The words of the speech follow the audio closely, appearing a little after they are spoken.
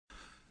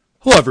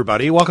Hello,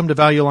 everybody. Welcome to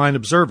Value Line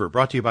Observer,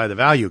 brought to you by the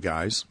Value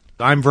Guys.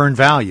 I'm Vern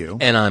Value.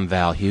 And I'm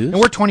Val Hughes.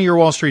 And we're 20-year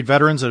Wall Street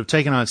veterans that have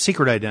taken on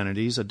secret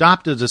identities,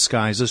 adopted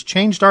disguises,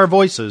 changed our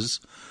voices,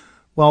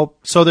 well,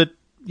 so that,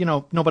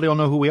 nobody will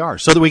know who we are,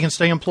 so that we can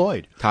stay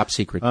employed. Top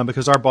secret.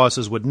 Because our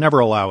bosses would never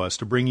allow us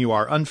to bring you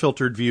our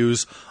unfiltered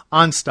views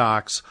on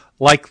stocks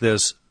like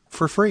this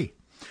for free.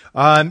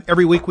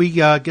 Every week we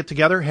get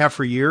together, have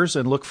for years,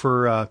 and look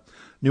for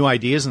new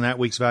ideas in that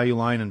week's Value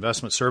Line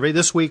Investment Survey.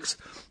 This week's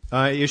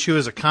issue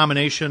is a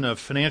combination of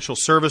financial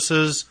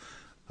services,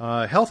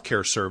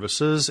 healthcare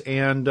services,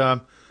 and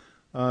a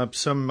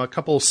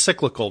couple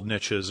cyclical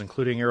niches,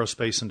 including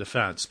aerospace and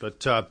defense.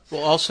 But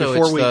it's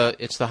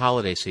the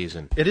holiday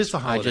season. It is the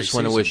holiday season. I just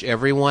want to wish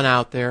everyone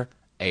out there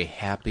a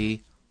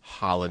happy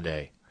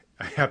holiday.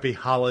 A happy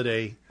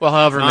holiday. Well,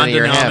 however many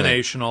you're having.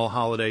 Non-denominational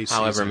holiday season.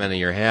 However many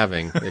you're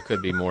having. It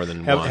could be more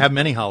than one. Have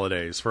many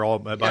holidays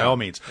by all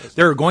means.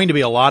 There are going to be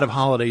a lot of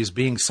holidays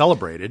being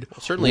celebrated. Well,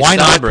 certainly Why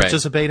celebrate. not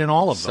participate in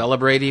all of them?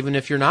 Celebrate even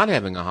if you're not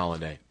having a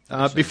holiday.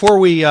 Before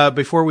we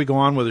go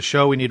on with the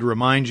show, we need to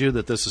remind you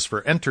that this is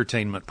for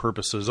entertainment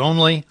purposes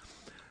only.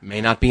 May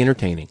not be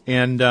entertaining.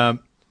 And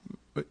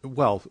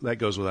well, that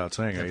goes without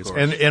saying, I guess.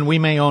 And we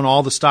may own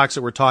all the stocks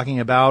that we're talking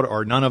about,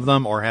 or none of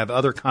them, or have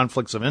other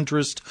conflicts of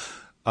interest.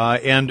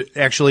 And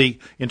actually,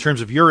 in terms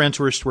of your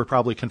interest, we're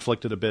probably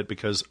conflicted a bit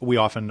because we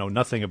often know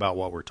nothing about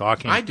what we're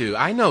talking. I do.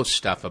 I know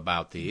stuff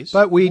about these.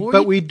 But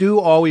we do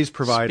always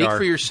provide our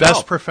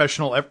best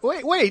professional.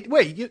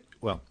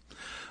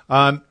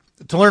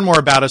 To learn more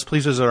about us,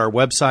 please visit our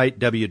website,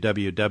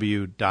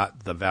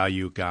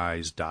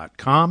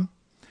 www.thevalueguys.com.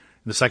 In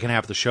the second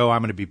half of the show,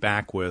 I'm going to be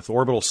back with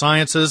orbital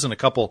sciences and a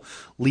couple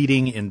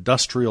leading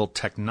industrial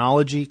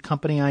technology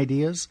company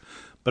ideas.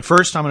 But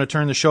first, I'm going to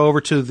turn the show over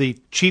to the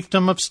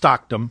chiefdom of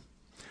stockdom,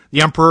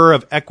 the emperor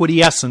of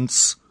equity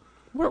essence.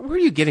 Where are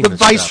you getting the this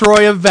viceroy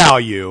stuff? Of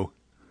value.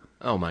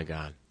 Oh, my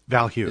God.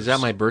 Val Hughes. Is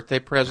that my birthday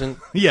present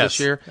yes,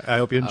 this year? I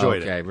hope you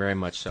enjoyed it. Okay, very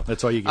much so.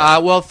 That's all you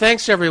get. Well,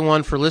 thanks,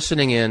 everyone, for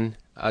listening in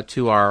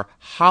to our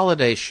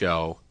holiday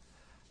show.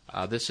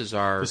 This is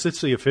our... Is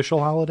this the official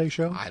holiday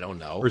show? I don't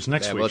know. Or is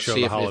next week's show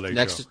the holiday show?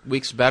 Next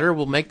week's better,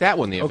 we'll make that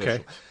one the official.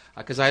 Okay.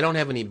 Because I don't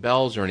have any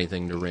bells or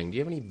anything to ring. Do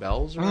you have any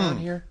bells around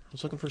here? I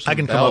was looking for some bells. I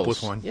can come up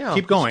with one. Yeah,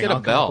 keep going. Get a I'll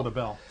bell. come up with a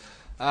bell.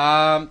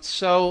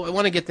 So I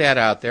want to get that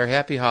out there.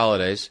 Happy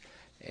holidays.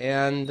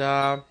 And,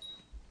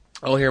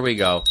 here we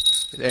go.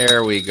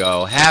 There we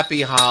go.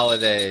 Happy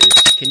holidays.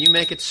 Can you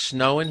make it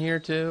snow in here,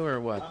 too,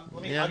 or what? I'll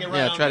get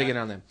right on try that. to get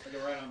on there. I'll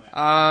get right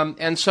on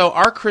that. And so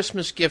our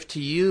Christmas gift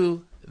to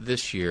you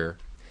this year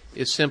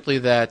is simply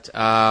that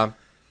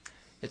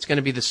it's going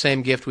to be the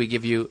same gift we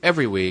give you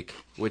every week,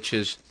 which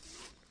is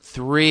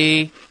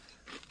 3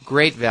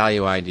 great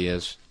value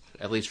ideas,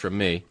 at least from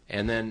me,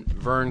 and then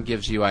Vern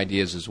gives you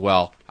ideas as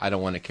well. I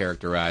don't want to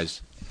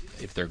characterize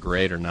if they're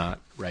great or not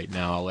right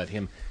now. I'll let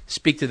him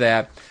speak to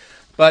that.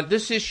 But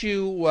this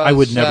issue was... I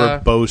would never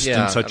boast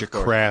in such a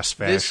crass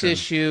fashion. This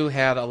issue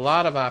had a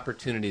lot of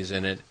opportunities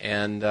in it,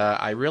 and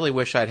I really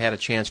wish I'd had a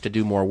chance to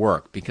do more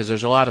work, because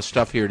there's a lot of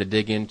stuff here to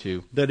dig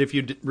into. That if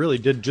you really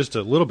did just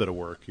a little bit of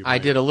work... I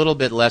did a little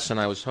bit less than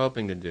I was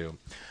hoping to do.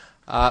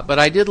 But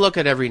I did look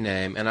at every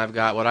name, and I've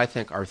got what I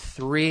think are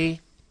 3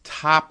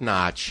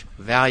 top-notch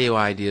value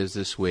ideas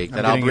this week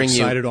that I'll bring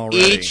you already.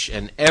 Each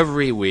and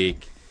every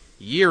week,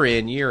 year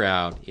in, year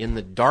out, in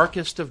the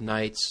darkest of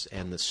nights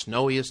and the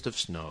snowiest of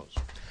snows.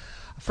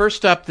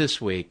 First up this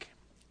week,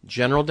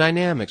 General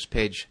Dynamics,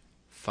 page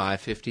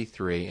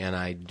 553, and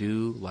I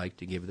do like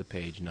to give the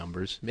page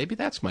numbers. Maybe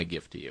that's my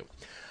gift to you.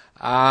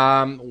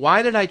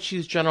 Why did I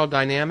choose General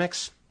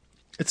Dynamics?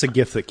 It's a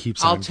gift that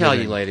keeps on giving. I'll tell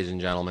you, ladies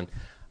and gentlemen.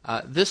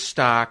 This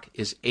stock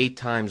is 8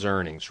 times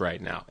earnings right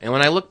now. And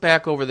when I look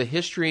back over the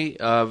history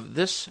of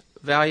this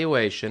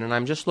valuation, and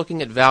I'm just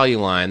looking at Value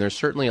Line, there's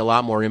certainly a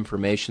lot more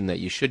information that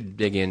you should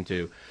dig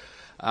into.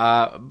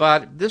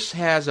 But this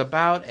has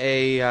about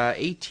a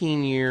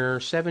 18-year,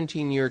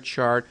 17-year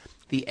chart.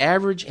 The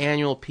average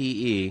annual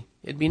PE,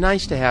 it'd be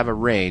nice to have a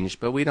range,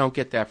 but we don't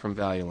get that from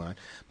Value Line.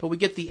 But we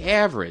get the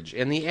average.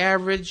 And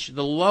the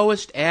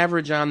lowest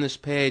average on this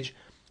page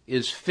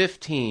is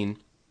 15,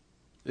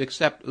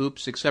 except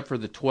for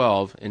the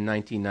 12 in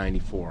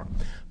 1994.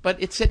 But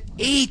it's at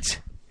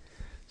 8.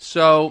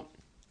 So,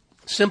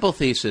 simple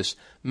thesis,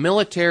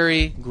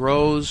 military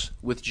grows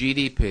with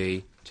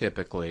GDP,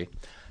 typically.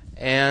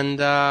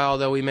 And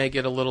although we may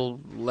get a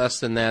little less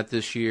than that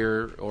this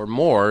year or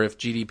more if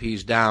GDP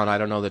is down, I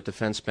don't know that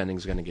defense spending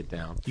is going to get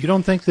down. You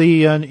don't think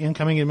the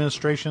incoming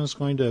administration is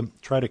going to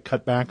try to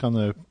cut back on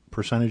the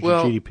percentage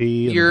of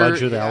GDP and the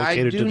budget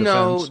allocated to defense? I do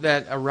know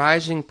that a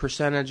rising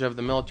percentage of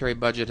the military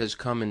budget has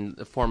come in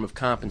the form of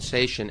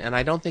compensation, and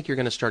I don't think you're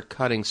going to start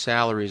cutting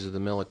salaries of the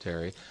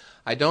military.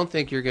 I don't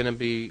think you're going to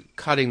be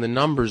cutting the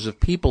numbers of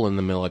people in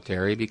the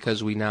military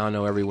because we now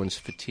know everyone's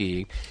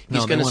fatigued.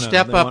 He's going to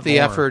step up the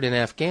effort in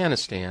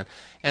Afghanistan.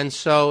 And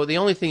so the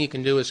only thing you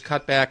can do is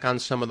cut back on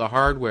some of the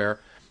hardware,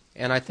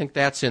 and I think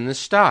that's in the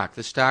stock.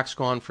 The stock's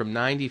gone from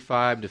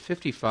 95 to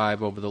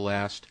 55 over the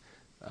last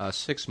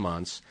 6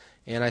 months,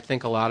 and I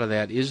think a lot of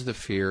that is the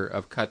fear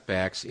of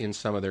cutbacks in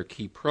some of their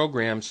key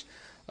programs.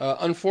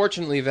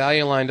 Unfortunately,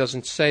 Value Line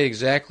doesn't say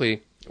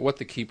exactly what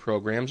the key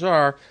programs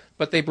are,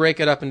 but they break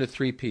it up into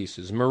three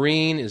pieces.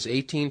 Marine is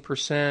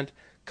 18%,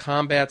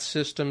 Combat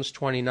Systems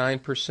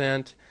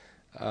 29%,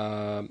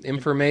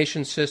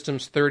 Information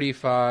Systems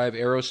 35%,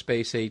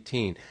 Aerospace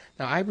 18%.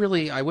 Now,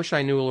 I wish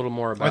I knew a little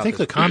more about I think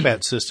this. the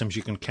combat systems,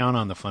 you can count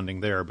on the funding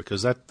there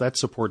because that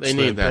supports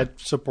that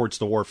supports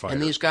the warfighter.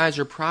 And these guys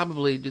are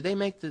probably, do they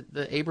make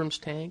the Abrams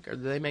tank, or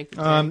do they make the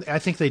tank? I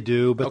think they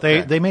do, but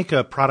Okay. they make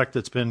a product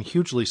that's been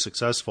hugely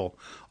successful,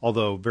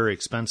 although very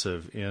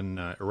expensive in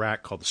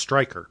Iraq, called the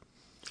Stryker.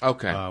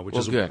 Okay, Which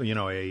well, is good.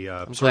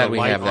 A sort glad of we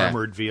light have that.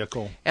 armored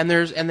vehicle. And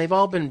they've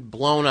all been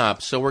blown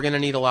up, so we're going to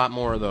need a lot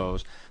more of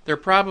those. They're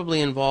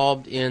probably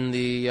involved in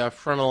the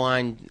front of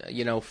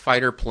line,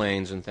 fighter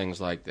planes and things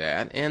like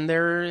that, and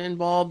they're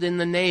involved in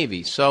the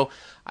Navy. So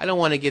I don't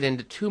want to get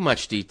into too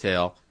much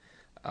detail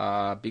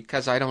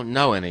because I don't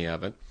know any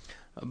of it.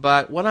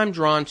 But what I'm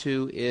drawn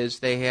to is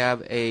they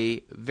have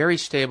a very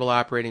stable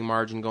operating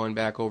margin going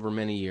back over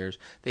many years.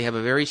 They have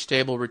a very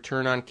stable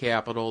return on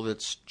capital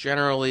that's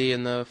generally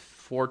in the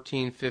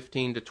 14,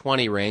 15 to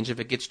 20 range.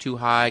 If it gets too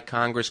high,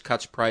 Congress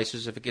cuts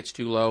prices. If it gets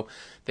too low,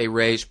 they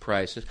raise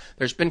prices.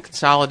 There's been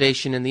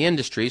consolidation in the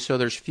industry, so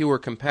there's fewer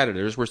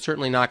competitors. We're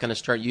certainly not going to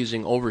start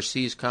using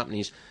overseas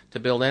companies to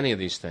build any of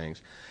these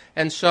things.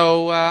 And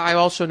so I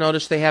also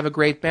noticed they have a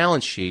great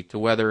balance sheet to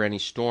weather any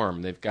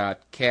storm. They've got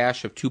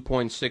cash of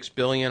 $2.6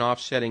 billion,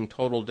 offsetting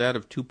total debt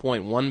of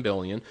 $2.1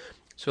 billion.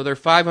 So they're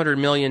 $500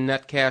 million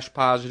net cash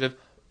positive.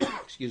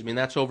 Excuse me, and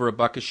that's over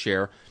 $1 a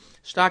share.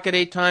 Stock at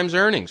 8 times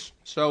earnings.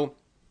 So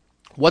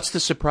what's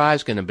the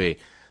surprise going to be?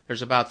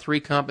 There's about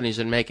 3 companies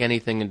that make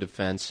anything in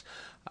defense.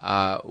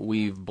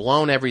 We've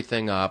blown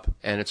everything up,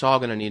 and it's all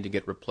going to need to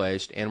get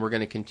replaced, and we're going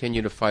to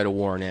continue to fight a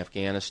war in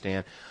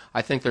Afghanistan.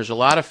 I think there's a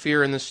lot of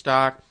fear in this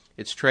stock.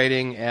 It's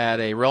trading at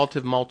a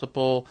relative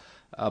multiple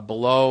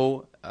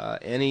below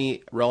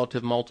any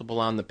relative multiple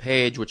on the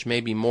page, which may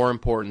be more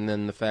important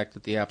than the fact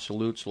that the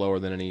absolute's lower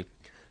than any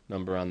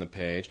number on the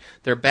page.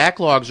 Their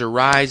backlogs are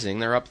rising.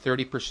 They're up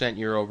 30%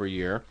 year over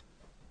year.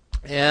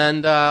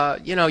 And,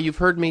 you've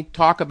heard me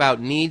talk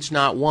about needs,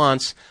 not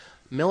wants.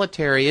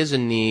 Military is a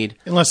need.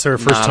 Unless they're a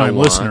first-time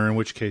listener, in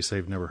which case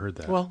they've never heard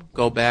that. Well,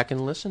 go back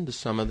and listen to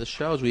some of the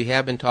shows. We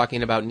have been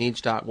talking about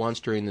needs, not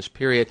wants during this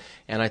period,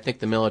 and I think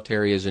the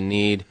military is a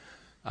need.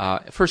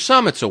 For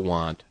some, it's a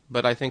want,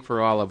 but I think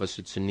for all of us,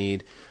 it's a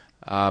need.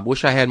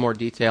 Wish I had more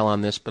detail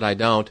on this, but I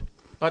don't.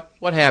 But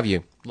what have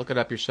you? Look it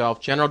up yourself.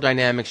 General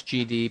Dynamics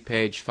GD,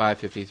 page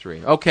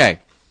 553. Okay,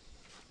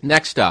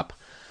 next up,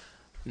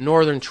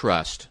 Northern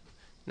Trust.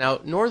 Now,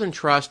 Northern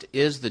Trust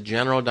is the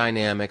General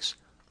Dynamics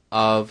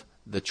of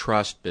the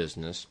trust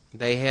business.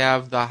 They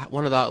have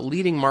one of the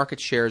leading market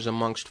shares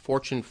amongst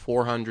Fortune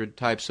 400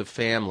 types of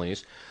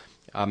families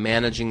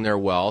managing their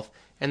wealth,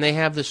 and they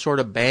have this sort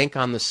of bank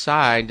on the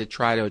side to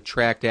try to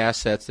attract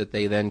assets that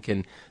they then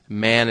can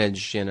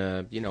manage in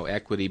a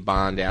equity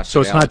bond asset.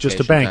 So it's not just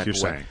a bank, you're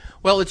saying?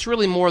 Well, it's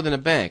really more than a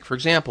bank. For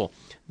example,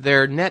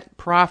 their net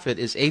profit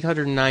is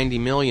 $890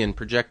 million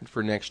projected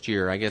for next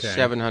year. I guess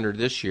 $700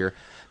 this year.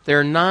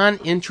 Their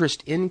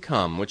non-interest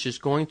income, which is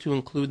going to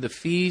include the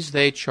fees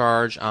they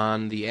charge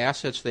on the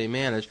assets they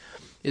manage,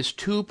 is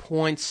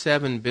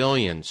 $2.7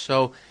 billion.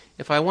 So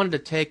if I wanted to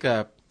take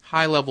a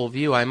high-level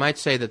view, I might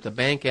say that the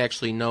bank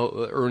actually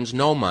earns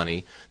no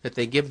money, that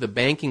they give the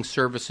banking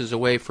services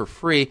away for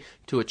free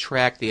to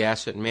attract the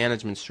asset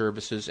management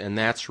services, and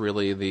that's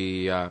really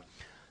the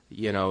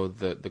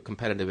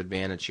competitive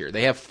advantage here.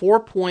 They have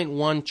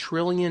 $4.1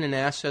 trillion in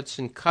assets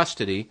in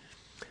custody,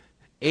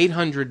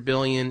 $800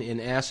 billion in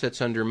assets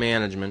under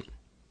management,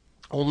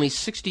 only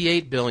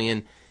 $68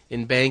 billion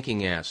in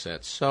banking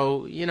assets.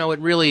 So, it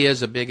really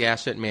is a big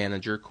asset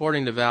manager.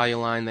 According to Value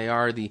Line, they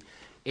are the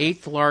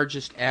 8th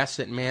largest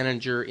asset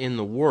manager in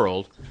the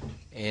world.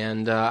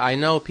 And I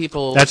know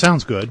people... That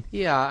sounds good.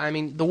 Yeah, I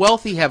mean, the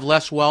wealthy have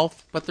less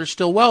wealth, but they're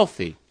still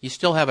wealthy. You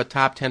still have a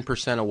top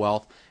 10% of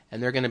wealth,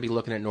 and they're going to be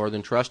looking at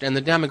Northern Trust, and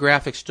the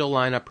demographics still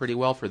line up pretty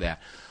well for that.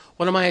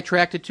 What am I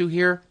attracted to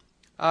here?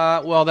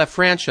 Well, that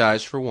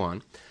franchise, for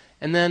one.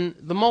 And then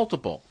the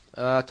multiple.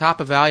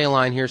 Top of Value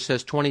Line here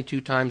says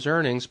 22 times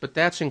earnings, but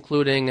that's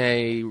including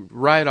a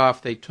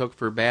write-off they took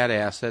for bad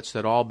assets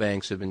that all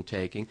banks have been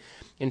taking.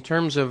 In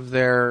terms of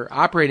their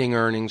operating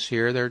earnings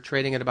here, they're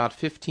trading at about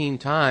 15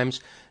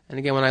 times. And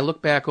again, when I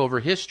look back over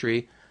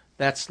history,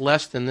 that's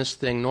less than this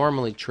thing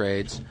normally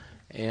trades.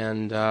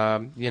 And,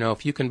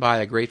 if you can buy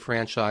a great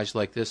franchise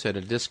like this at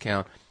a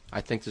discount,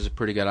 I think there's a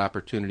pretty good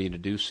opportunity to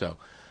do so.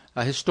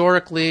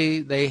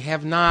 Historically, they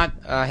have not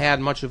had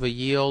much of a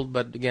yield,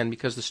 but again,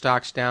 because the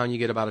stock's down, you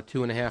get about a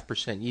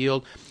 2.5%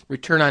 yield.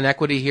 Return on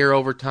equity here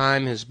over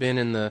time has been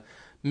in the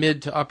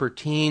mid to upper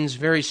teens,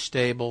 very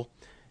stable.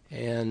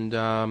 And,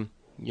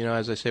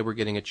 as I say, we're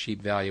getting a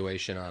cheap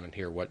valuation on it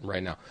here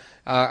right now.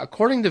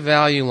 According to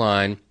Value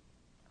Line,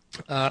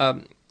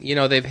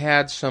 they've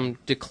had some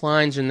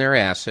declines in their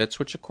assets,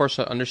 which of course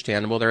are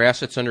understandable. Their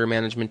assets under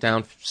management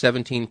down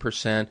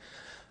 17%.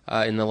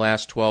 in the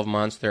last 12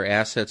 months. Their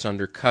assets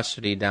under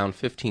custody down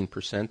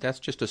 15%. That's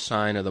just a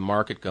sign of the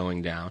market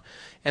going down.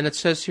 And it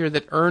says here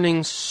that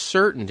earnings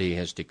certainty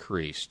has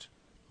decreased.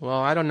 Well,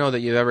 I don't know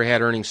that you've ever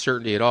had earnings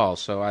certainty at all,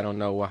 so I don't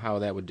know how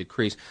that would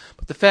decrease.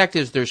 But the fact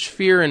is there's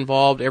fear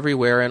involved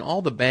everywhere, and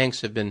all the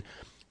banks have been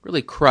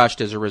really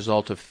crushed as a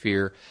result of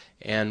fear.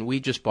 And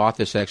we just bought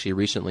this actually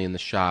recently in the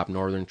shop,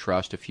 Northern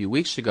Trust, a few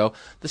weeks ago.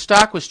 The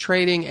stock was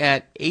trading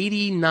at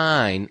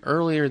 89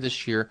 earlier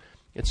this year.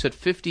 It's at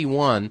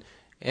 51.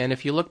 And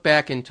if you look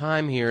back in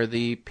time here,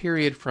 the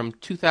period from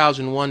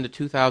 2001 to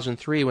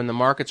 2003 when the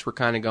markets were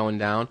kind of going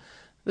down,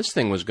 this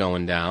thing was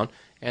going down.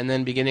 And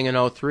then beginning in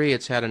 2003,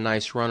 it's had a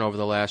nice run over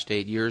the last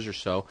 8 years or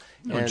so.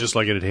 And just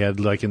like it had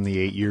like in the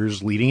 8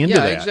 years leading into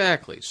that. Yeah,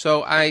 exactly.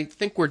 So I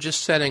think we're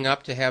just setting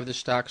up to have the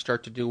stock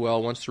start to do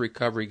well once the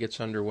recovery gets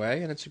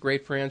underway. And it's a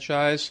great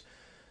franchise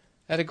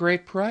at a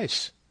great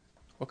price.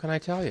 What can I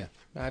tell you?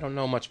 I don't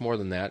know much more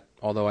than that,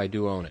 although I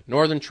do own it.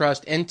 Northern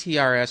Trust,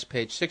 NTRS,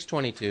 page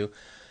 622.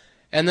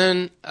 And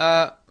then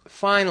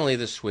finally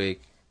this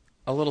week,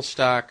 a little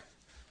stock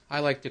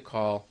I like to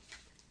call...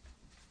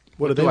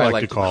 What do they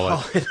like to call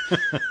it?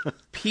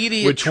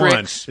 Pediatrics. Which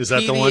one? Is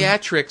that the one?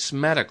 Pediatrics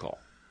Medical.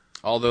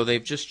 Although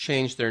they've just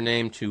changed their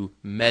name to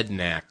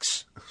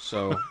Mednax.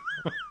 So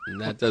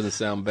that doesn't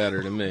sound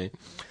better to me.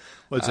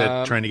 What's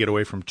that, trying to get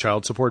away from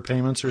child support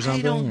payments or something?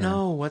 I don't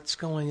know what's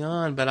going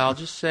on, but I'll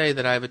just say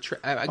that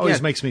I've...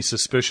 always makes me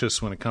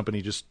suspicious when a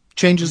company just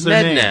changes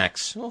their name.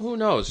 Mednax. Well, who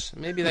knows?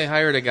 Maybe they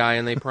hired a guy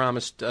and they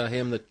promised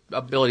him the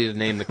ability to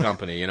name the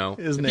company, you know?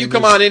 If you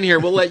come on in here,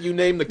 we'll let you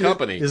name the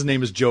company. His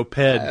name is Joe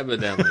Ped.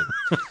 Evidently.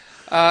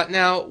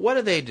 Now, what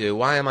do they do?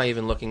 Why am I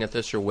even looking at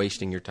this or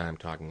wasting your time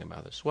talking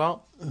about this?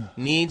 Well,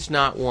 needs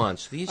not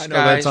wants. These I know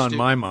guys that's on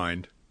my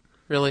mind.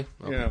 Really?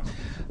 Okay.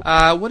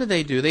 Yeah. What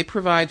do? They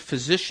provide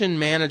physician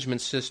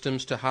management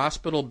systems to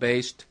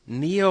hospital-based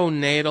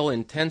neonatal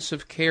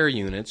intensive care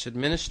units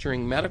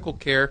administering medical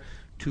care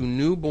to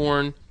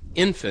newborn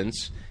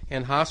infants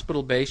and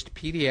hospital-based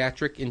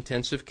pediatric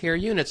intensive care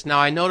units. Now,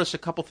 I notice a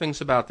couple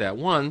things about that.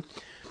 One,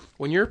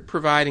 when you're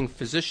providing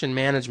physician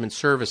management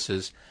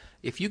services,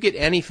 if you get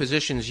any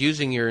physicians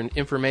using your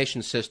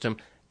information system,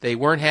 they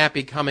weren't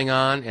happy coming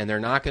on, and they're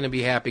not going to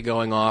be happy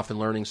going off and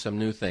learning some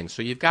new things.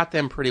 So you've got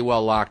them pretty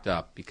well locked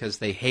up because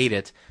they hate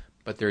it,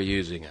 but they're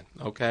using it,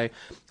 okay?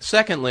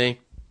 Secondly,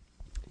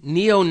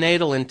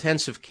 neonatal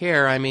intensive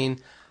care,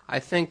 I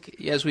think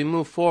as we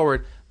move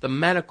forward, the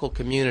medical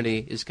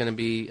community is going to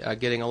be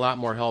getting a lot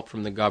more help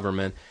from the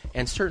government,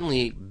 and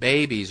certainly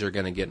babies are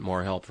going to get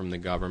more help from the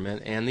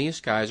government, and these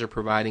guys are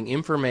providing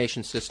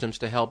information systems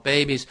to help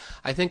babies.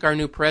 I think our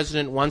new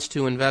president wants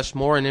to invest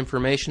more in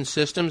information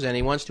systems, and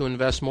he wants to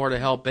invest more to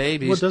help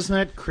babies. Well, doesn't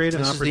that create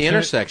an opportunity? This is the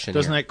intersection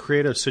Doesn't here. that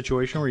create a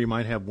situation where you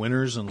might have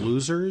winners and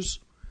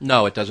losers?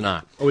 No, it does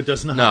not. Oh, it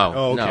does not? No,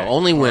 oh, okay. no,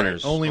 only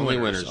winners. Right. Only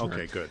winners. Vern.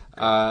 Okay, good.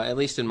 At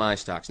least in my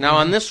stocks. Now,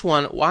 on this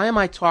one, why am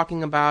I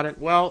talking about it?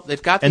 Well, they've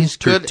got these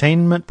good...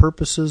 Entertainment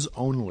purposes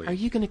only. Are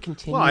you going to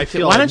continue? Well, I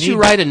feel why I don't you need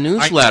write to- a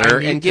newsletter I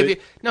need and give to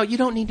you... No, you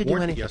don't need to do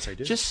anything. Yes, I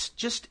do.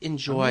 Just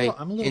enjoy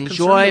I'm a little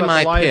enjoy concerned about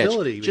my the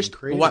liability pitch. being Just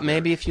created what? there.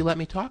 Maybe if you let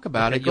me talk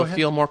about Okay, it, go you'll ahead.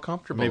 feel more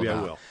comfortable Maybe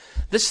about I it. will.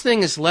 This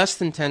thing is less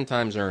than 10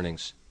 times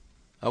earnings,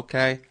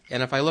 okay?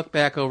 And if I look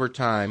back over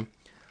time...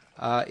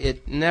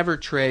 it never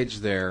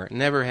trades there,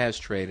 never has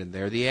traded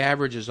there. The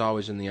average is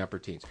always in the upper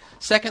teens.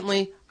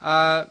 Secondly,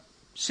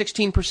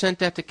 16%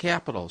 debt to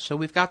capital. So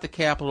we've got the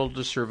capital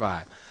to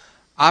survive.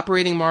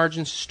 Operating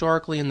margins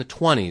historically in the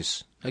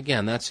 20s.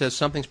 Again, that says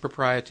something's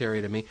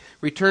proprietary to me.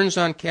 Returns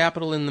on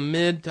capital in the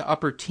mid to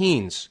upper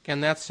teens. Again,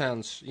 that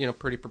sounds,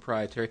 pretty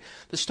proprietary.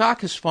 The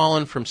stock has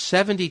fallen from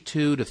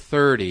 72 to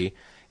 30.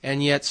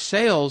 And yet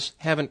sales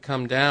haven't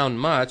come down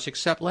much,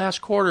 except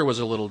last quarter was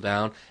a little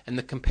down, and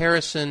the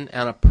comparison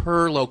on a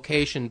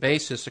per-location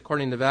basis,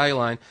 according to Value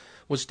Line,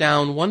 was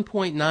down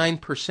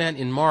 1.9%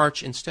 in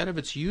March instead of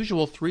its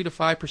usual 3 to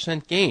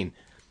 5% gain.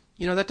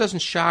 That doesn't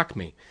shock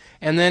me.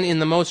 And then in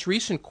the most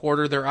recent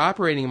quarter, their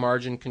operating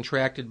margin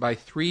contracted by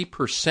 3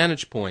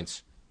 percentage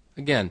points.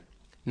 Again,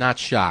 not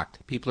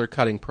shocked. People are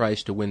cutting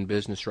price to win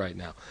business right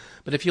now.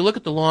 But if you look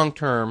at the long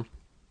term,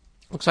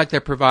 looks like they're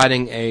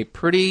providing a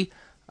pretty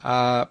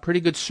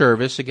good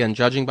service. Again,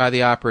 judging by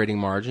the operating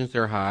margins,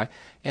 they're high,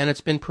 and it's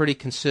been pretty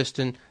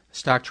consistent.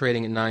 Stock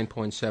trading at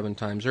 9.7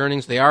 times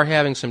earnings. They are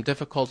having some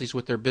difficulties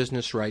with their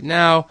business right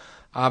now.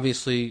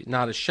 Obviously,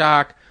 not a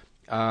shock.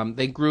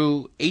 They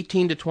grew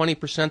 18 to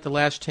 20% the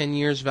last 10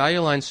 years.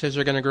 Value Line says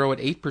they're going to grow at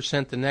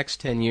 8% the next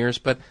 10 years.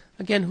 But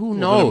again, who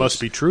knows? Well, it must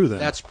be true then.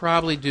 That's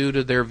probably due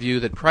to their view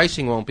that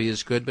pricing won't be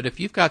as good. But if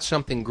you've got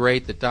something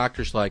great that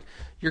doctors like,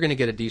 you're going to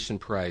get a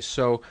decent price.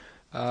 So.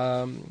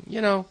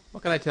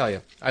 What can I tell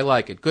you? I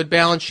like it. Good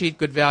balance sheet,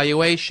 good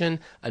valuation,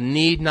 a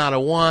need, not a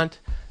want,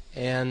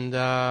 and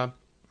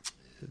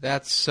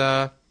that's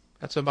about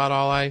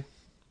all I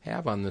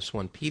have on this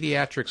one.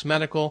 Pediatrics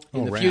Medical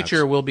in the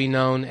future will be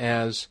known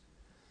as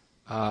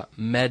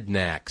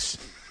Mednax.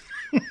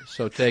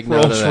 So take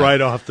note of Rolls that. right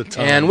off the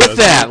tongue. And with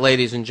that,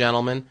 ladies and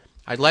gentlemen,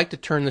 I'd like to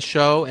turn the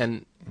show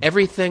and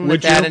everything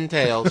that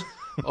entails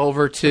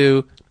over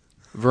to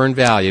Vern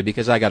Value,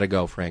 because I got to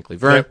go, frankly.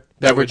 Vern,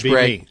 that would beverage be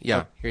break. me.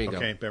 Yeah, here you go.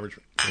 Okay, beverage.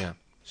 Yeah.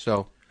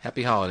 So,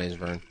 happy holidays,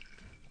 Vern.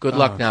 Good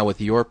luck now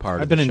with your part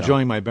I've of the been show.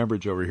 enjoying my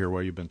beverage over here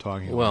while you've been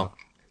talking. Well,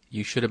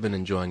 you should have been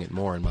enjoying it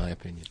more, in my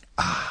opinion.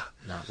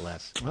 Not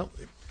less. Well,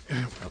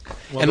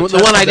 and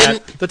the one I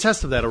didn't... The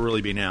test of that will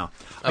really be now.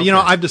 Okay.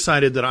 I've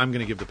decided that I'm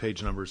going to give the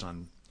page numbers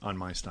on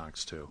my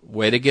stocks, too.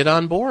 Way to get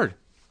on board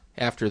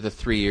after the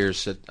 3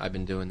 years that I've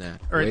been doing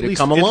that. Or Way at to least,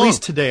 come along. At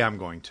least today I'm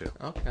going to.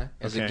 Okay.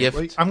 As a Okay? gift.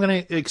 Well, I'm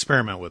going to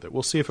experiment with it.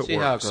 We'll see if it See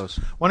works. how it goes.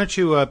 Why don't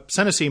you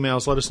send us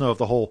emails, let us know if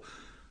the whole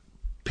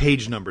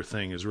page number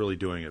thing is really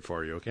doing it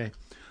for you, okay?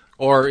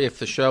 Or if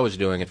the show is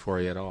doing it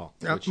for you at all.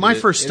 Which My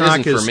first it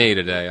stock isn't is for me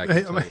today. I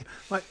can tell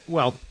you.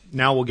 Well,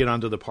 now we'll get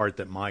on to the part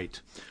that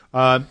might.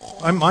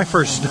 My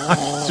first stock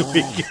this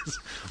week is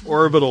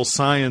Orbital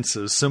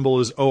Sciences. Symbol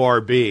is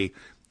ORB.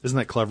 Isn't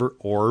that clever?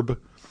 Orb.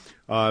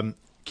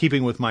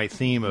 Keeping with my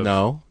theme of...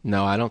 No,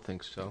 I don't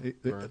think so.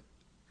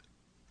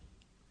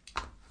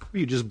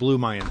 You just blew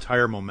my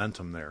entire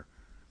momentum there.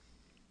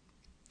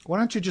 Why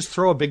don't you just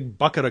throw a big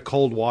bucket of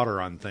cold water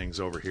on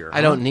things over here?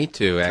 I don't need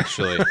to,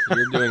 actually.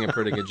 You're doing a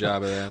pretty good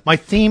job of that. My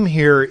theme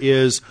here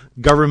is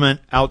government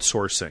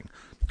outsourcing.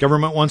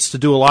 Government wants to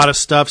do a lot of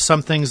stuff.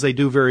 Some things they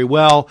do very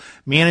well.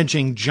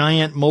 Managing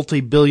giant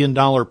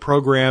multi-billion-dollar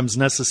programs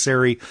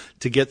necessary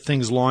to get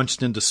things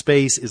launched into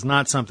space is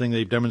not something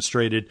they've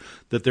demonstrated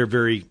that they're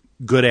very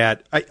good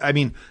at. I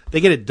mean,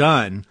 they get it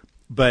done,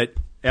 but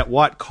at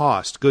what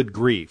cost? Good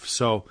grief.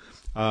 So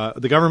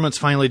the government's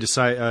finally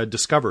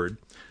discovered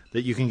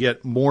that you can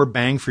get more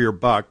bang for your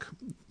buck,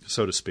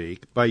 so to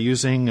speak, by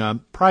using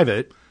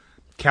private,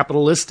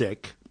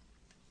 capitalistic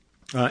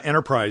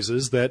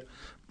enterprises that,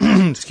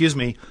 excuse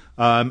me,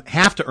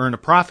 have to earn a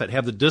profit,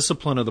 have the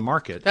discipline of the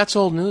market. That's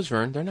old news,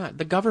 Vern. They're not.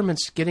 The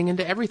government's getting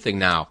into everything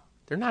now.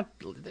 They're not.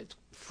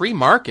 Free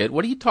market?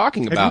 What are you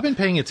talking about? Have you been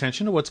paying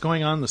attention to what's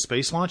going on in the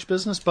space launch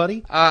business,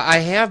 buddy? I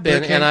have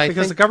been, Okay, and I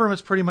because think the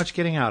government's pretty much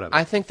getting out of it.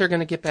 I think they're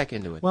going to get back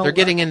into it. Well, they're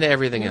getting into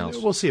everything else.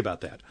 We'll see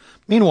about that.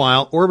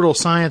 Meanwhile, Orbital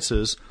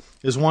Sciences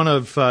is one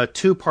of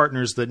two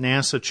partners that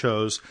NASA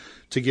chose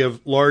to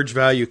give large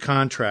value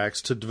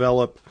contracts to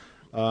develop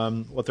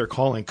what they're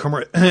calling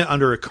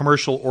under a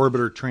commercial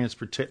orbital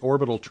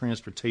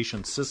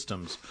transportation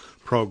systems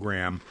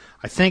program.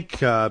 I think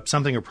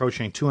something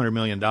approaching $200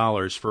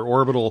 million for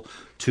Orbital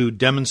to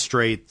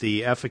demonstrate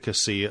the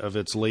efficacy of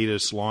its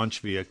latest launch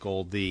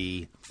vehicle,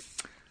 I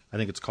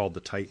think it's called the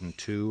Titan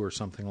II or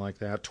something like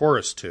that,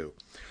 Taurus II,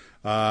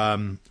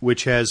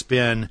 which has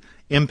been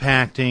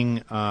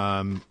impacting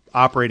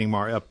operating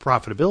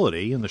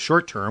profitability in the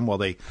short term while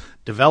they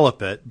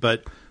develop it,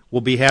 but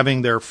will be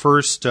having their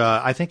first.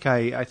 I think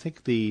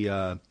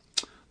the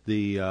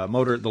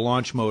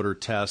launch motor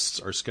tests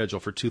are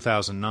scheduled for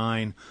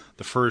 2009.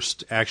 The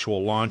first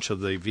actual launch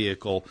of the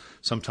vehicle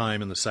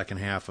sometime in the second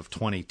half of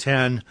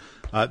 2010.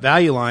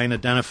 Value Line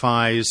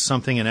identifies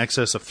something in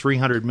excess of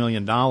 $300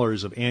 million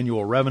of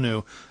annual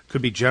revenue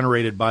could be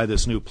generated by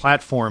this new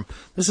platform.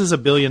 This is a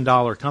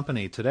billion-dollar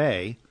company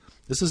today.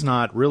 This is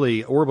not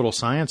really. Orbital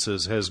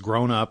Sciences has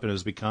grown up and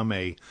has become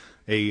a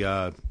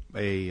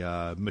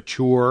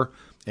mature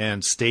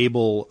and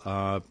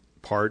stable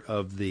part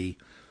of the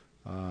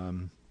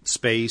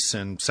space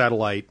and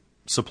satellite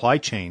supply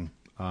chain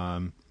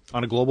on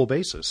a global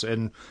basis,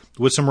 and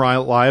with some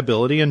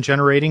reliability and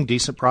generating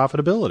decent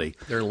profitability.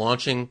 They're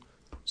launching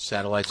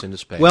satellites into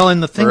space. Well,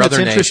 and the thing for that's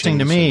other interesting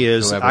to me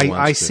nations is and whoever I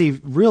wants to. see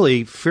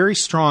really very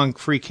strong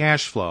free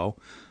cash flow,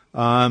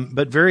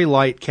 but very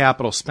light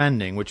capital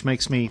spending, which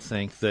makes me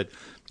think that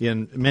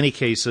in many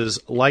cases,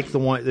 like the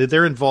one,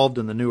 they're involved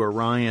in the new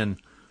Orion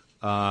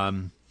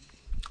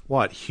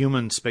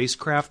human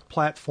spacecraft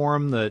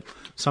platform that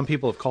some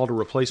people have called a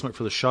replacement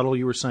for the shuttle.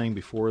 You were saying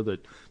before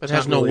that But it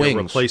has no really wings.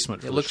 a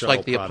replacement for It looks the shuttle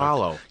like the product.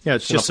 Apollo. Yeah,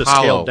 it's It's an just Apollo.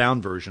 a scaled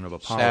down version of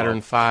Apollo.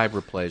 Saturn V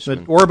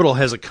replacement. But Orbital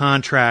has a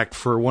contract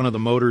for one of the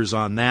motors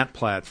on that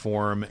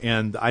platform,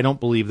 and I don't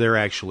believe they're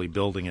actually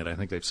building it. I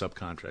think they've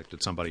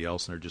subcontracted somebody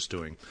else, and they're just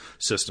doing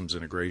systems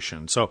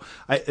integration. So,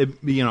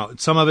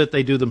 some of it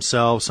they do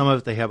themselves, some of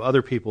it they have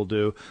other people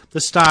do.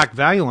 The stock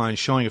Value Line is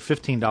showing a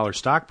 $15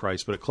 stock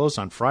price, but it closed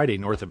on Friday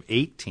north of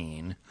 $18.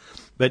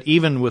 But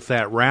even with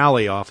that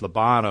rally off the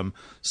bottom,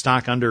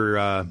 stock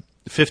under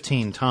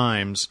 15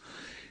 times,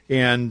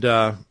 and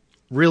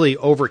really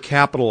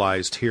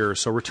overcapitalized here.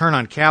 So return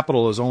on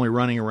capital is only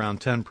running around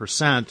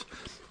 10%.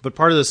 But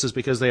part of this is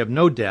because they have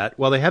no debt.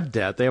 Well, they have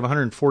debt. They have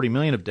 $140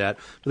 million of debt,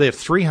 but they have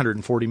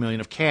 $340 million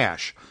of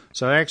cash.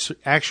 So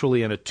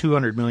actually in a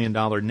 $200 million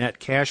net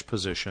cash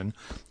position,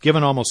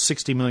 given almost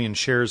 60 million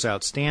shares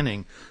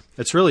outstanding,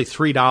 it's really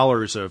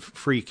 $3 of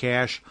free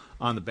cash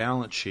on the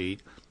balance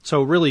sheet.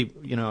 So really,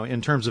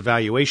 in terms of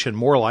valuation,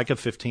 more like a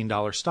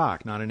 $15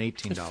 stock, not an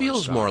 $18 stock. It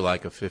feels more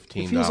like a $15 stock.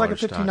 It feels like a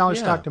 $15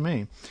 stock to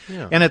me.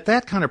 Yeah. And at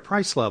that kind of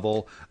price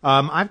level,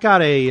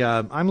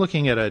 I'm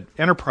looking at an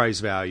enterprise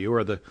value,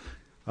 or the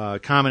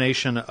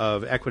combination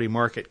of equity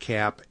market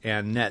cap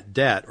and net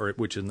debt, or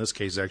which in this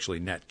case is actually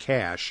net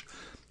cash,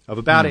 of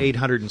about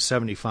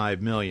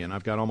 $875 million.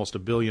 I've got almost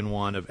 $1.1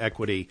 billion of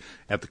equity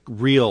at the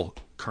real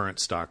current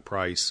stock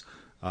price.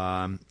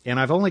 And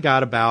I've only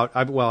got about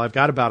I've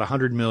got about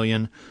 $100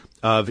 million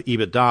of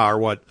EBITDA, or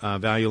what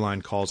Value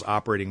Line calls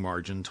operating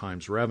margin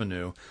times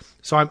revenue.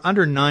 So I'm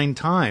under 9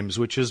 times,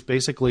 which is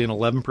basically an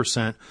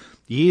 11%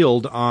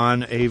 yield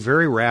on a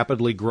very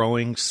rapidly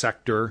growing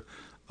sector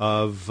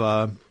of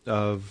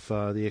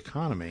the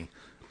economy,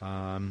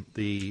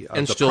 the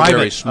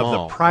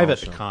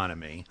private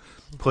economy,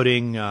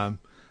 putting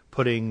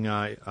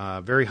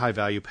very high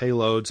value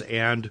payloads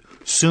and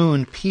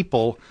soon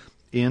people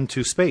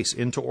into space,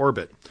 into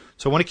orbit.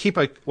 So I want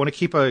to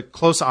keep a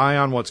close eye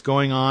on what's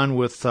going on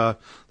with the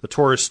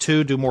Taurus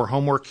II. Do more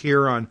homework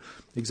here on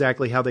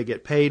exactly how they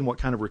get paid and what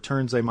kind of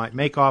returns they might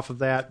make off of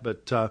that.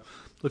 But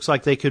looks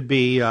like they could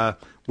be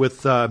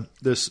with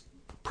this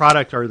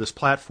product or this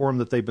platform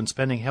that they've been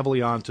spending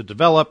heavily on to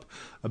develop,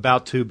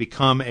 about to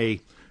become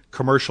a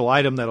commercial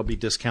item that'll be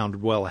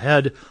discounted well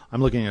ahead.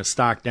 I'm looking at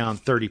stock down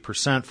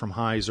 30% from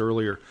highs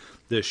earlier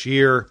this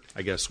year,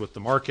 I guess, with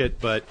the market,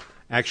 but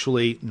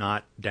actually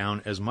not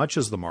down as much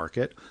as the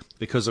market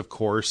because, of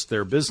course,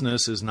 their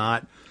business is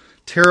not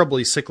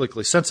terribly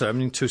cyclically sensitive. I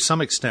mean, to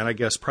some extent, I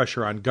guess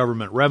pressure on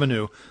government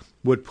revenue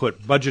would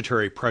put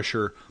budgetary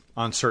pressure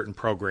on certain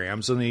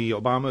programs, and the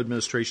Obama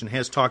administration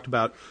has talked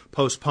about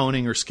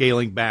postponing or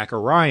scaling back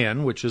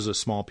Orion, which is a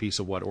small piece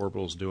of what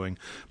Orbital's doing.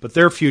 But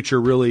their future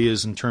really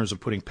is in terms of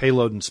putting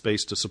payload in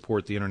space to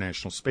support the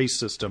International Space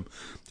System,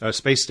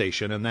 space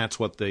station, and that's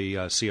what the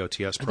COTS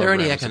program is about. Are there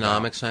any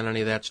economics on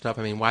any of that stuff?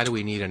 I mean, why do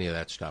we need any of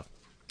that stuff?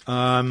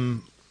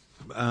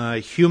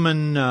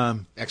 Human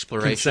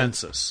exploration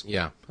consensus.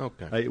 Yeah.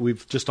 Okay.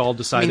 We've just all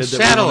decided that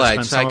satellites, we want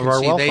to spend some of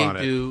our wealth on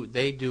it.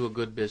 They do a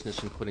good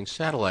business in putting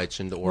satellites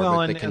into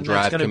orbit that can and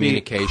drive that's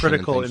communication. Be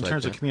critical and in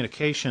terms of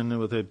communication,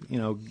 with a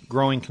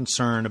growing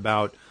concern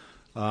about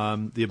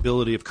the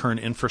ability of current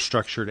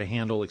infrastructure to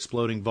handle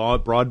exploding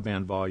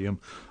broadband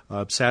volume.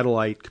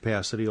 Satellite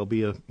capacity will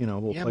be will play a role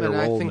in the future.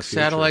 I think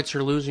satellites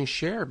are losing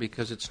share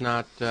because it's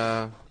not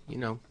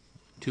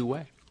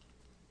two-way.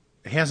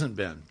 It hasn't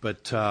been,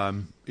 but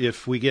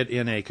if we get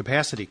in a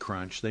capacity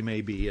crunch, they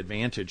may be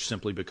advantaged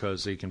simply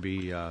because they can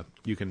be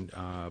you can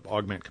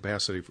augment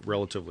capacity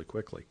relatively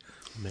quickly.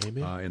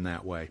 Maybe in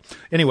that way.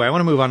 Anyway, I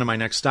want to move on to my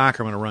next stock.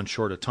 I'm going to run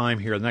short of time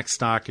here. The next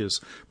stock is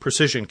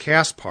Precision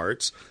Cast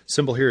Parts.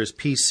 Symbol here is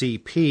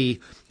PCP.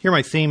 Here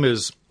my theme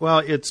is,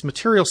 it's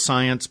material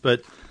science,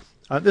 but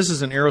this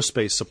is an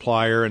aerospace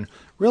supplier, and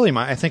really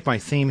I think my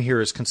theme here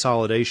is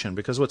consolidation,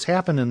 because what's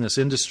happened in this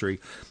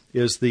industry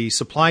is the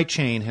supply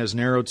chain has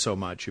narrowed so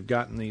much. You've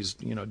gotten these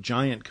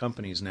giant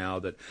companies now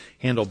that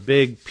handle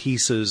big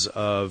pieces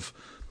of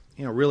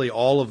really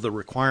all of the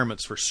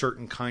requirements for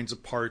certain kinds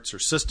of parts or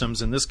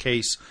systems. In this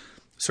case,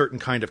 certain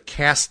kind of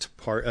cast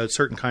part,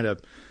 certain kind of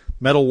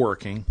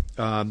metalworking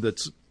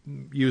that's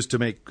used to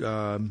make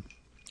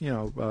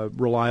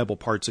reliable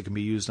parts that can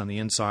be used on the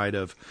inside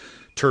of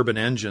turbine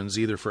engines,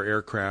 either for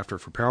aircraft or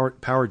for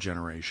power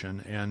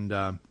generation.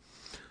 And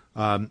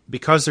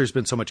because there's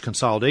been so much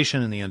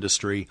consolidation in the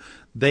industry,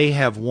 they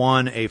have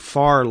won a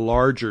far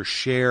larger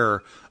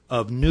share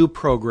of new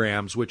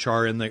programs which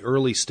are in the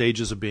early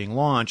stages of being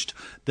launched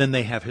than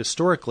they have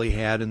historically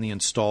had in the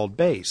installed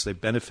base. They've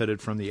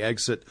benefited from the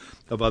exit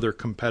of other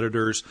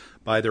competitors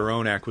by their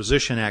own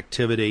acquisition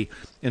activity,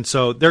 and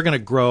so they're going to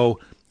grow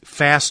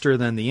faster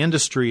than the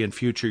industry in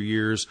future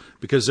years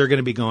because they're going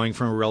to be going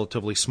from a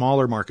relatively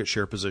smaller market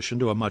share position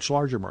to a much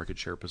larger market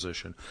share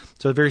position.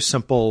 So a very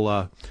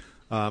simple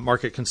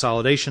market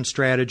consolidation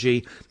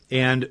strategy,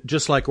 and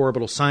just like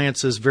Orbital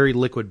Sciences, very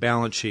liquid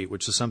balance sheet,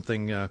 which is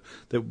something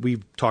that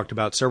we've talked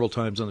about several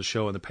times on the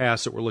show in the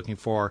past that we're looking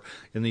for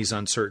in these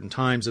uncertain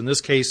times. In this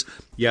case,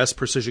 yes,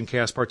 Precision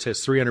Cast Parts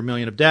has $300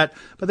 million of debt,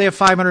 but they have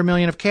 $500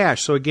 million of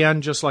cash. So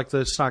again, just like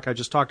the stock I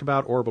just talked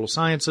about, Orbital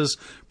Sciences,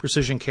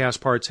 Precision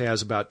Cast Parts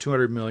has about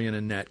 $200 million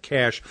in net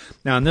cash.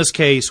 Now, in this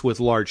case, with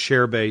large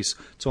share base,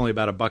 it's only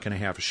about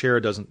 $1.50 a share.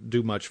 It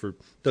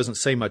doesn't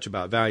say much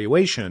about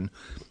valuation,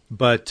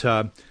 but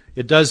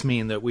it does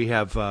mean that we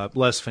have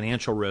less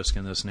financial risk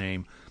in this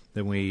name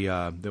than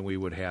we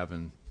would have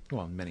in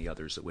many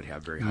others that would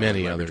have very high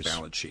leverage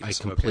balance sheets. I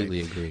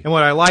completely agree. And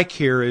what I like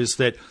here is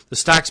that the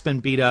stock's been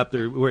beat up.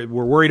 We're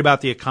worried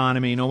about the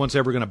economy. No one's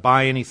ever going to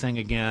buy anything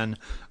again.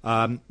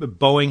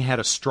 Boeing had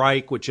a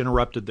strike which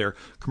interrupted their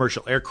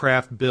commercial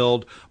aircraft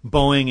build.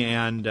 Boeing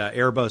and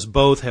Airbus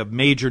both have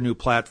major new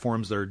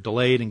platforms that are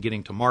delayed in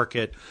getting to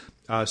market.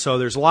 So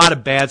there's a lot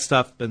of bad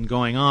stuff been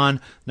going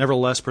on.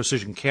 Nevertheless,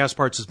 Precision Cast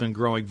Parts has been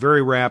growing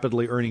very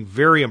rapidly, earning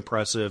very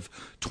impressive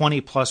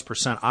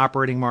 20+%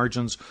 operating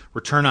margins.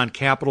 Return on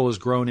capital has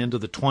grown into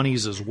the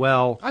 20s as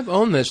well. I've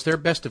owned this. They're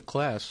best of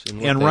class.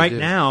 And right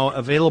now,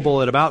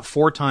 available at about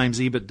 4 times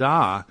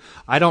EBITDA.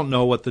 I don't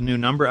know what the new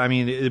number. I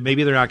mean,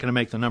 maybe they're not going to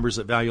make the numbers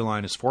that Value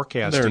Line is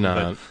forecasting. They're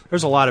not. But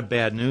there's a lot of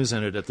bad news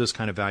in it at this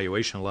kind of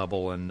valuation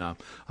level, and I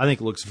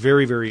think it looks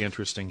very, very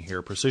interesting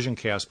here. Precision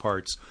Cast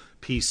Parts,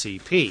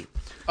 PCP.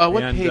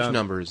 What page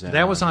number is that?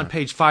 That was on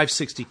page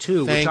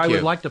 562, which I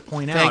would like to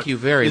point out. Thank you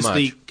very much.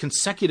 Is the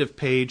consecutive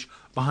page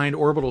behind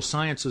Orbital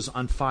Sciences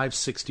on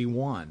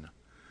 561.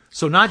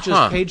 So not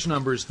just page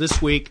numbers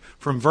this week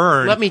from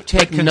Vern. Let me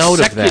take but note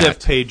of consecutive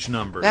that. Page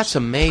numbers. That's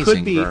amazing,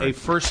 Could be Vern. a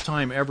first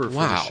time ever for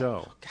the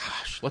show.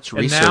 Gosh, let's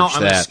And research now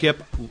I'm that.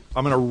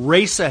 I'm going to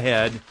race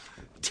ahead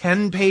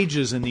 10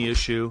 pages in the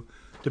issue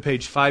to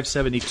page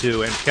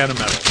 572 and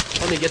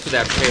Kennametal. Let me get to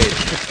that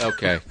page.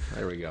 Okay,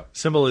 there we go.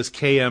 Symbol is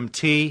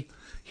KMT.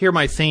 Here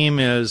my theme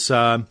is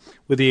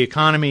with the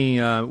economy,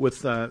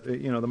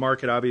 the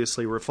market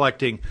obviously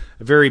reflecting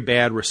a very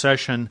bad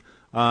recession.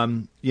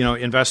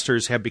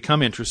 Investors have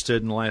become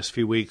interested in the last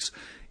few weeks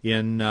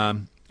in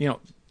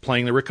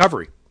playing the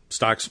recovery.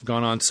 Stocks have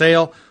gone on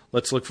sale.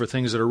 Let's look for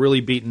things that are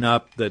really beaten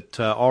up that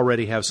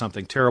already have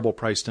something terrible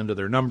priced into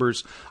their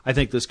numbers. I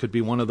think this could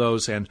be one of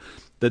those. And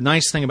the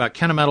nice thing about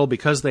Kennametal,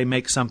 because they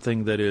make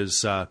something that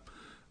is a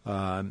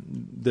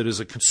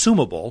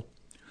consumable,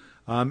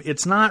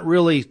 it's not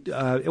really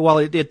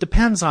it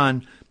depends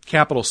on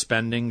capital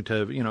spending.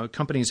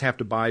 Companies have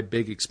to buy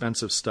big,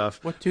 expensive stuff.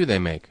 What do they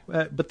make?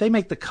 But they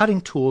make the cutting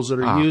tools that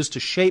are used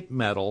to shape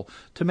metal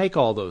to make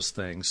all those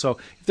things. So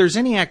if there's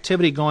any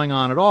activity going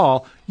on at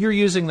all, you're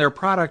using their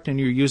product and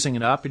you're using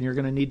it up, and you're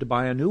going to need to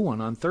buy a new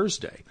one on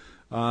Thursday.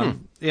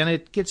 And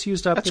it gets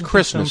used up and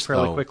consumed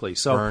fairly quickly.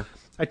 So Vern.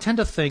 I tend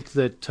to think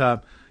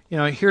that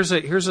here's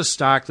a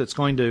stock that's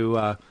going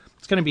to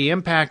it's going to be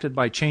impacted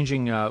by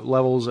changing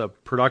levels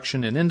of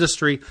production in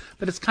industry,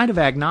 but it's kind of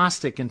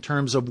agnostic in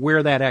terms of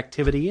where that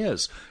activity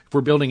is. If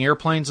we're building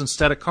airplanes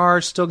instead of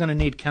cars, still going to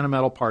need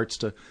Kennametal parts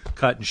to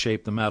cut and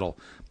shape the metal.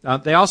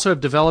 They also have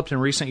developed in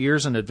recent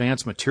years an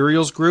advanced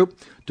materials group,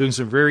 doing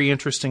some very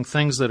interesting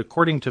things that,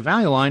 according to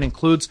Value Line,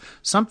 includes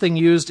something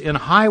used in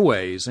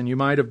highways. And you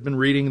might have been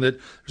reading that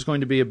there's going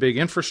to be a big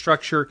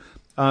infrastructure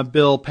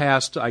bill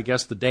passed, I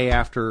guess, the day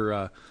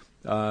after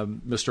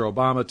Mr.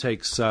 Obama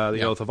takes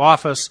the oath of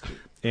office,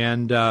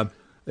 and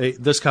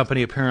this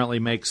company apparently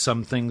makes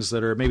some things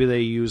that are, maybe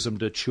they use them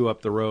to chew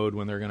up the road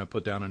when they're going to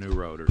put down a new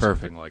road or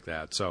something like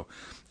that. So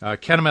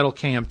Kennametal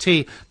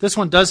KMT, this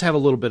one does have a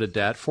little bit of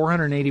debt,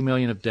 $480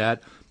 million of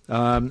debt,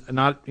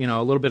 not a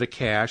little bit of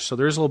cash, so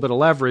there's a little bit of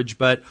leverage,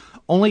 but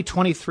only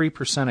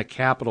 23% of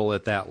capital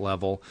at that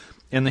level.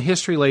 And the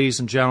history, ladies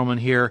and gentlemen,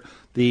 here,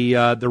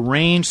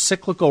 the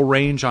cyclical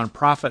range on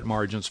profit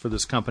margins for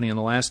this company in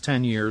the last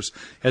 10 years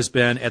has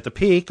been at the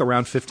peak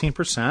around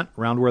 15%,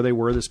 around where they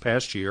were this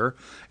past year.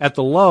 At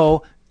the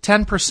low,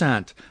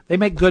 10%. They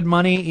make good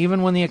money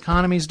even when the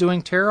economy is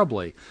doing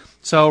terribly.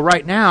 So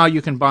right now you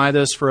can buy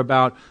this for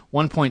about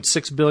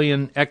 $1.6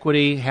 billion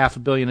equity,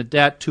 $500 million of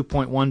debt,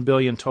 $2.1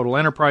 billion total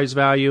enterprise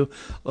value,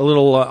 a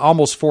little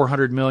almost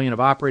 $400 million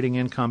of operating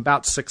income,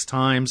 about 6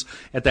 times.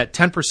 At that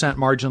 10%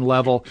 margin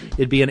level,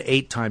 it'd be an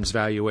 8 times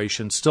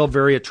valuation. Still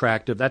very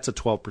attractive. That's a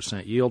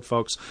 12% yield,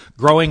 folks.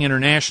 Growing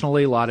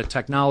internationally, a lot of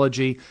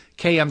technology.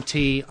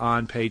 KMT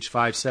on page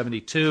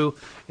 572.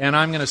 And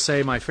I'm going to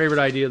say my favorite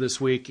idea this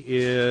week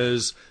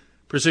is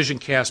precision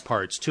cast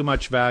parts. Too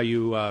much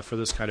value for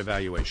this kind of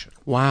valuation.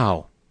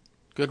 Wow.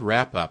 Good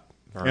wrap-up.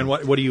 Vern. And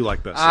what do you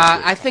like best this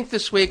week? I think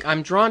this week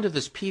I'm drawn to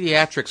this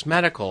Pediatrics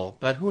Medical,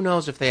 but who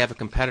knows if they have a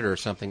competitor or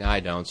something I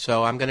don't.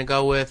 So I'm going to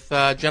go with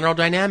General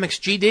Dynamics,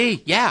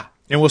 GD. Yeah.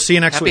 And we'll see you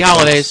next week. Happy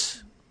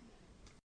holidays.